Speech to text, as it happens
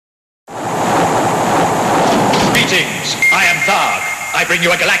I bring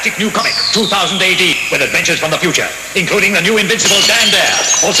you a galactic new comic, 2000 AD, with adventures from the future, including the new invincible Dan Dare.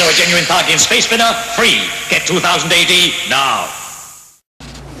 Also a genuine Target space spinner, free. Get 2000 AD now.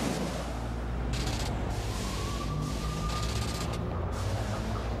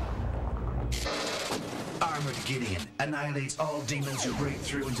 Armored Gideon annihilates all demons who break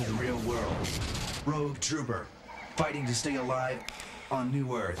through into the real world. Rogue Trooper, fighting to stay alive on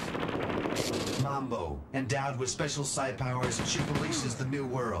New Earth. Mambo, endowed with special psi powers, she polices the new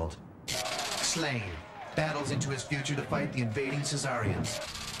world. Slain, battles into his future to fight the invading Caesarians.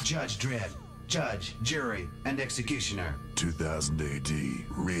 Judge Dredd, judge, jury, and executioner. 2000 AD,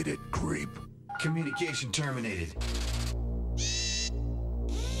 rated creep. Communication terminated.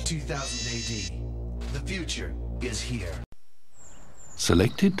 2000 AD. The future is here.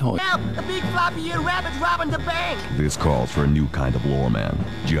 Selected toy. Help! A big floppy-eared rabbit's robbing the bank! This calls for a new kind of lawman,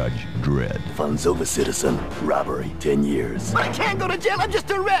 Judge Dredd. Funds over citizen, robbery, 10 years. But I can't go to jail, I'm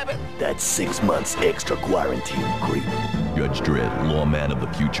just a rabbit! That's 6 months extra quarantine, creep. Judge Dredd, lawman of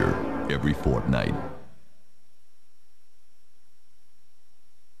the future, every fortnight.